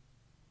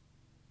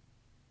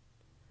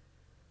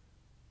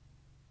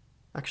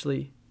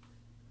 actually,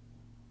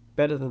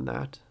 better than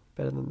that,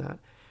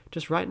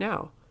 just right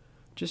now,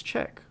 just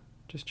check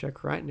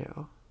right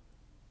now.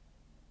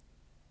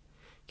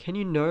 Can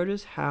you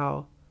notice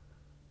how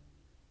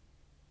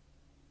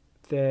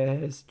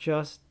there's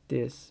just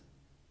this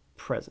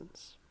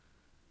presence?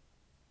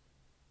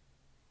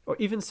 Or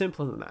even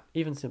simpler than that.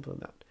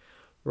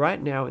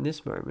 Right now, in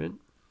this moment,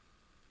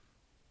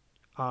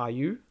 are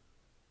you?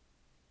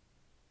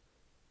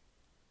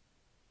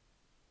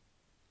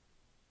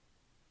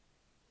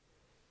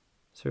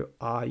 So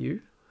are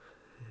you?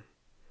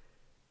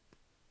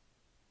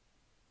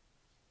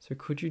 So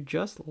could you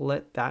just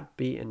let that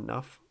be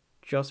enough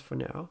just for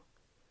now?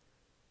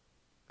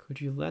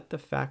 Could you let the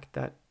fact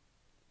that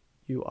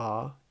you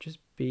are just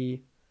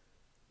be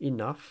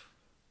enough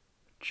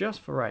just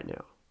for right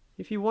now?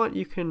 If you want,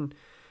 you can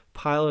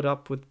pile it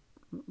up with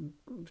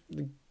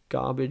the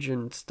garbage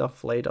and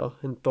stuff later,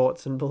 and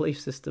thoughts and belief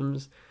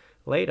systems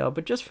later,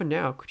 but just for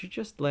now, could you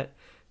just let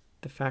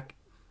the fact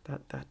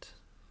that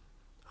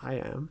I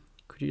am,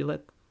 could you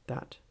let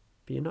that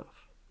be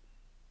enough?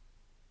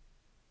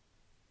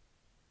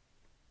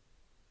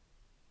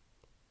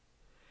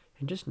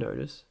 And just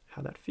notice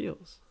how that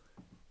feels.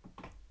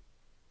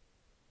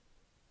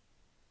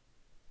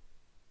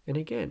 And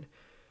again,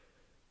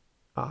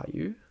 are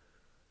you?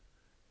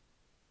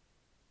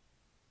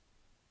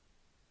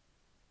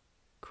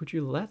 Could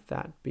you let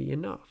that be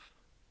enough?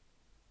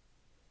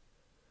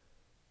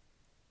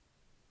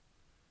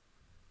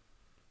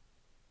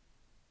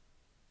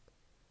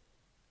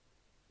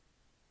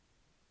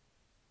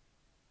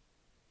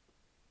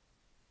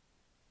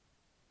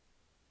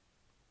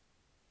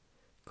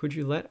 Could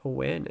you let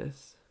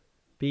awareness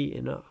be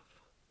enough?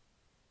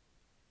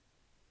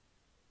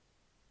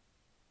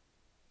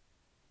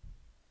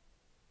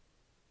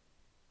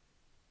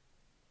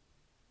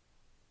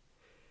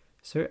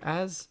 So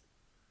as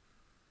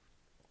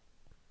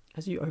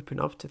you open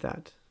up to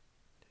that,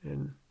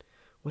 and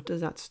what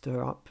does that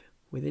stir up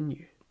within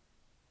you?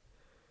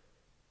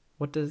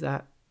 What does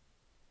that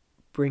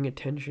bring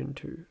attention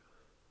to?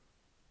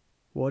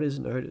 What is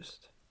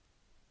noticed?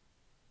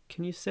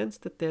 Can you sense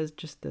that there's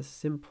just a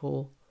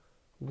simple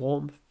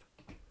warmth,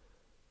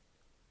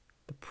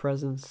 the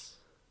presence,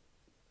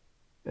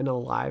 an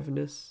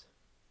aliveness,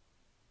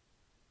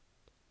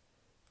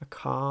 a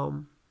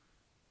calm?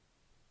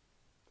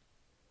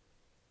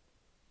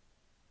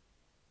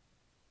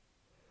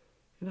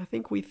 And I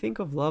think we think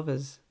of love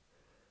as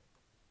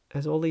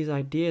all these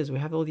ideas. We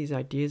have all these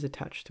ideas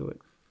attached to it.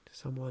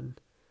 Someone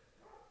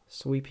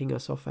sweeping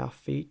us off our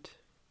feet.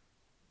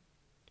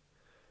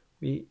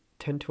 We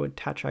tend to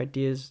attach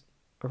ideas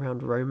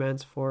around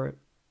romance for it.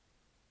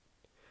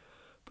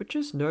 But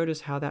just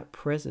notice how that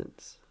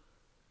presence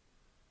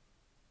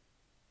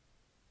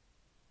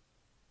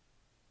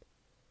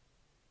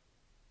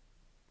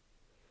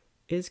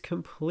is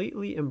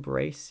completely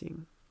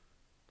embracing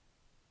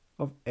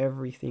of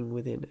everything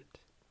within it.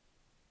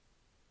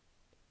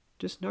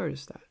 Just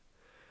notice that.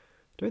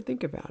 Don't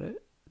think about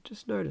it.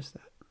 Just notice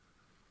that.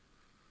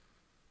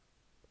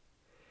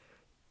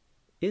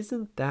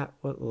 Isn't that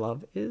what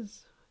love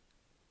is?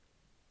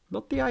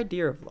 Not the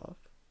idea of love,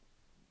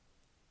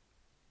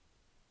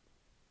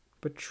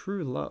 but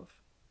true love.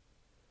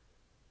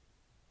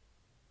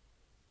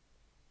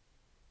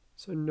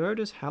 So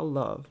notice how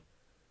love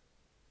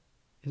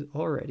is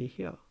already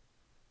here.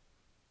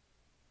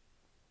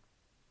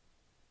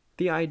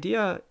 The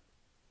idea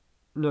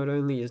not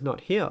only is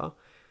not here,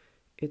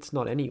 it's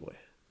not anywhere.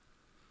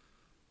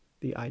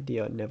 The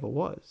idea never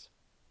was.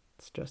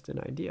 It's just an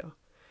idea.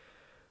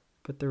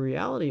 But the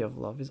reality of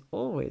love is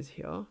always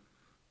here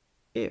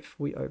if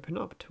we open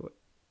up to it,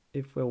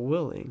 if we're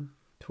willing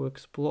to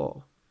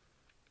explore.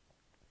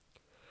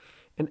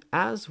 And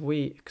as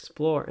we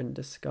explore and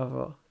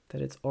discover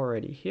that it's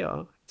already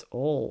here, it's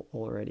all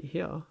already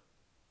here,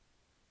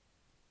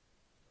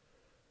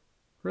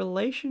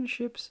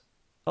 relationships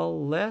are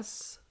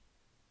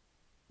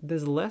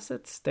there's less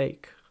at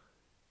stake.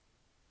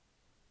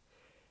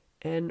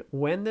 And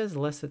when there's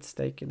less at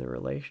stake in the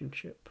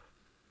relationship,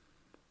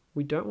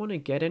 we don't want to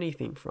get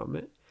anything from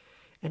it.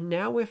 And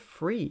now we're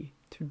free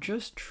to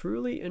just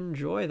truly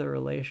enjoy the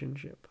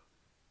relationship.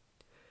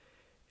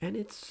 And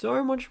it's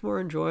so much more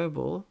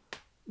enjoyable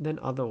than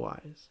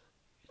otherwise.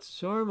 It's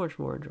so much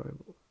more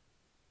enjoyable.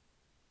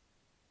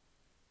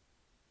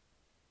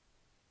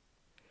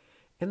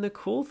 And the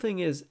cool thing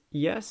is,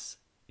 yes,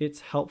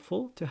 it's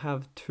helpful to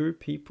have two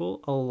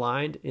people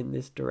aligned in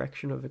this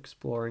direction of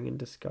exploring and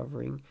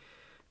discovering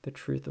the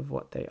truth of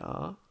what they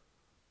are.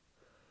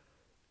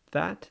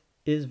 That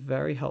is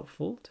very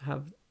helpful to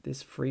have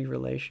this free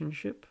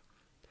relationship.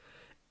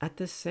 At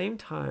the same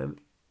time,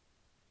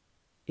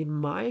 in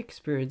my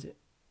experience,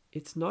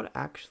 it's not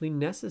actually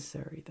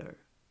necessary though.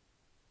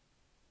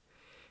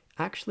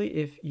 Actually,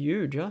 if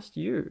you, just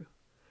you,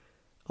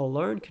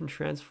 alone can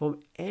transform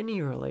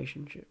any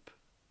relationship,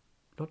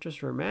 not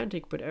just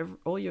romantic, but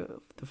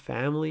the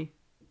family.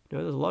 You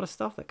know, there's a lot of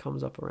stuff that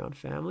comes up around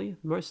family.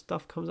 Most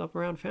stuff comes up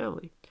around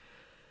family.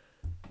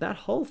 That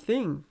whole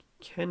thing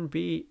can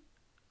be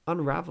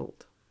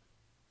unraveled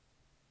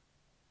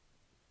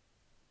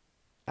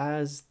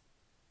as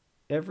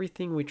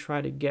everything we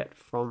try to get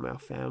from our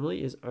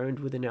family is owned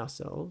within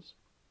ourselves.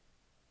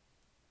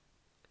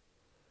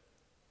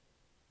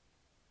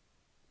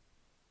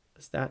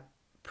 As that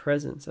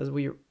presence, as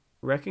we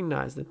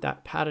recognize that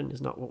that pattern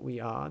is not what we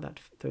are, that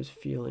those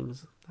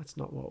feelings, that's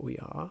not what we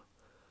are,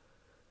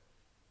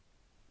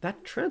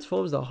 that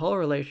transforms the whole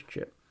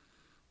relationship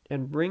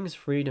and brings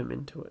freedom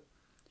into it.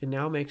 It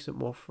now makes it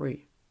more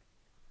free.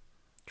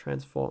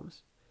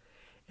 Transforms.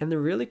 And the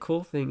really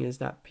cool thing is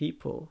that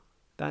people,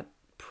 that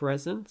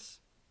presence,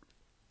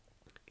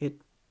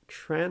 it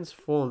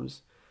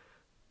transforms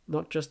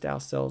not just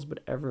ourselves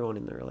but everyone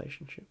in the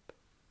relationship.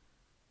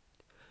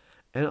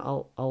 And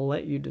I'll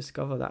let you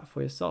discover that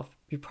for yourself.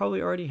 You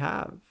probably already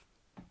have.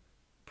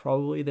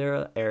 Probably there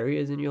are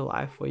areas in your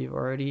life where you've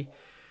already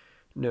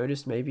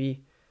noticed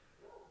maybe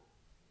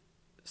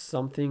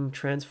something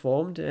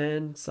transformed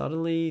and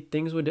suddenly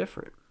things were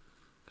different.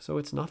 So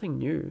it's nothing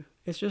new.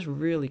 It's just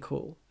really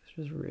cool. It's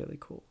just really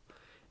cool.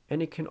 And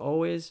there can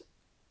always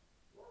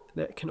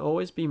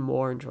be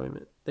more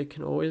enjoyment. There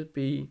can always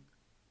be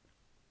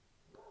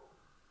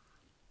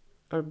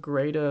a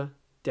greater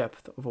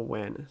depth of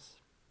awareness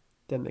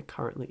than there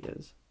currently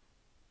is.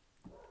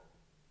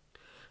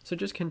 So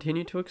just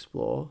continue to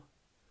explore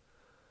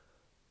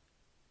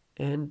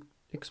and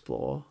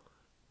explore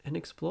and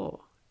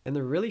explore. And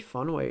the really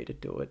fun way to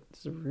do it,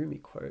 this is a Rumi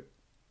quote.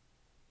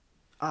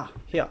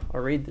 Here,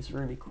 I'll read this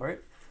Rumi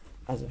quote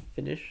as a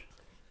finish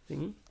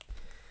thingy.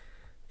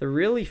 The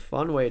really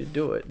fun way to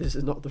do it, this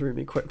is not the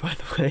Rumi quote, by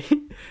the way.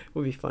 It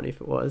would be funny if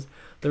it was.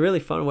 The really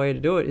fun way to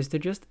do it is to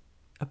just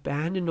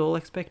abandon all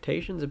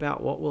expectations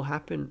about what will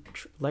happen.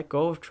 Let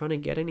go of trying to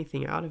get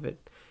anything out of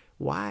it.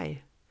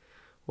 Why?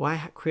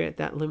 Why create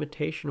that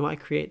limitation? Why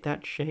create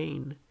that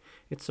chain?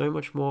 It's so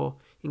much more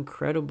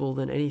incredible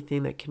than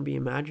anything that can be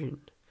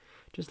imagined.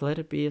 Just let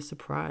it be a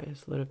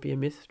surprise. Let it be a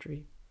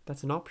mystery.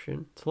 That's an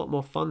option. It's a lot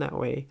more fun that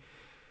way.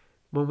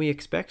 When we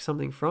expect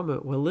something from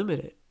it, we're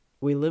limited.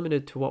 We're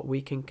limited to what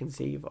we can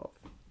conceive of.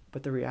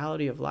 But the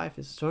reality of life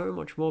is so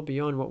much more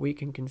beyond what we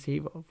can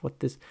conceive of, what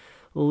this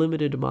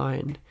limited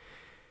mind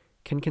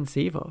can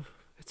conceive of.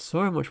 It's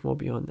so much more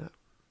beyond that.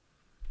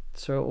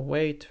 So a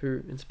way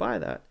to inspire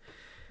that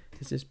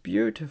is this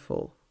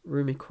beautiful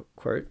Rumi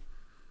quote.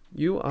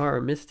 You are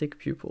a mystic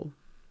pupil.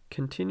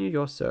 Continue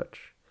your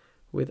search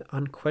with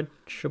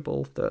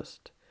unquenchable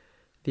thirst.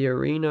 The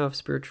arena of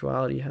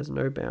spirituality has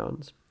no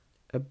bounds.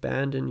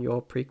 Abandon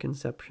your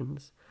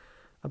preconceptions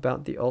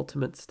about the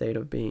ultimate state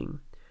of being.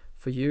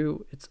 For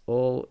you, it's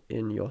all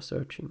in your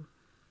searching.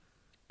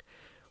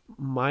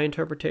 My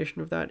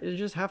interpretation of that is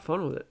just have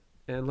fun with it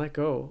and let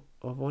go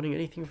of wanting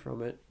anything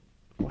from it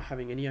or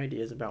having any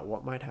ideas about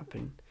what might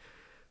happen.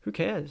 Who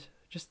cares?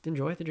 Just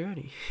enjoy the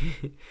journey.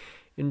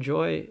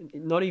 Enjoy,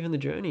 not even the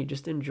journey,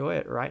 just enjoy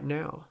it right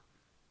now.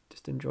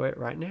 Just enjoy it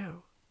right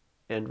now.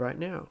 And right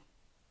now.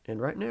 And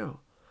right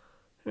now.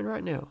 And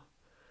right now.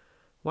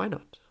 Why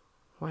not?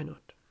 Why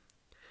not?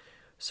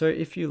 So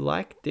if you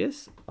like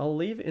this, I'll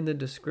leave in the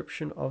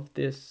description of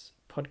this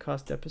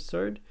podcast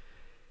episode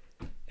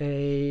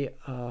a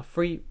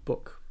free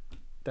book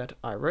that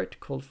I wrote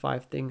called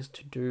 5 Things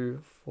to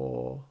Do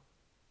for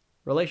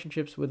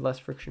Relationships with Less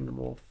Friction and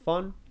More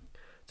Fun.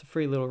 It's a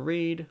free little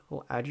read.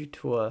 I'll add you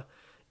to a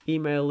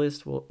email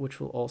list, which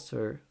will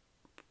also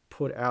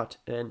put out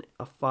a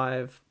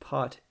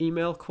 5-part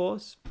email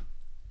course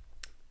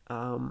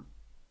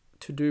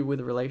to do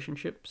with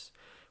relationships,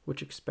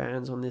 which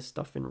expands on this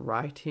stuff in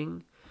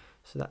writing.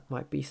 So that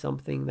might be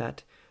something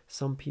that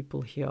some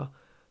people hear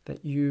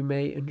that you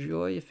may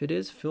enjoy. If it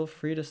is, feel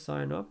free to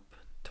sign up.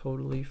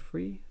 Totally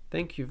free.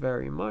 Thank you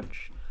very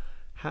much.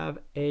 Have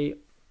a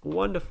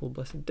wonderful,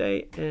 blessed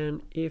day.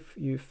 And if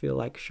you feel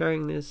like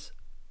sharing this,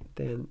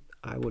 then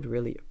I would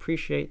really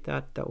appreciate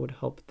that. That would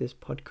help this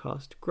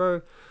podcast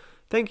grow.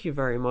 Thank you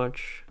very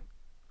much.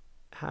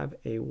 Have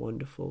a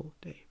wonderful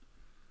day.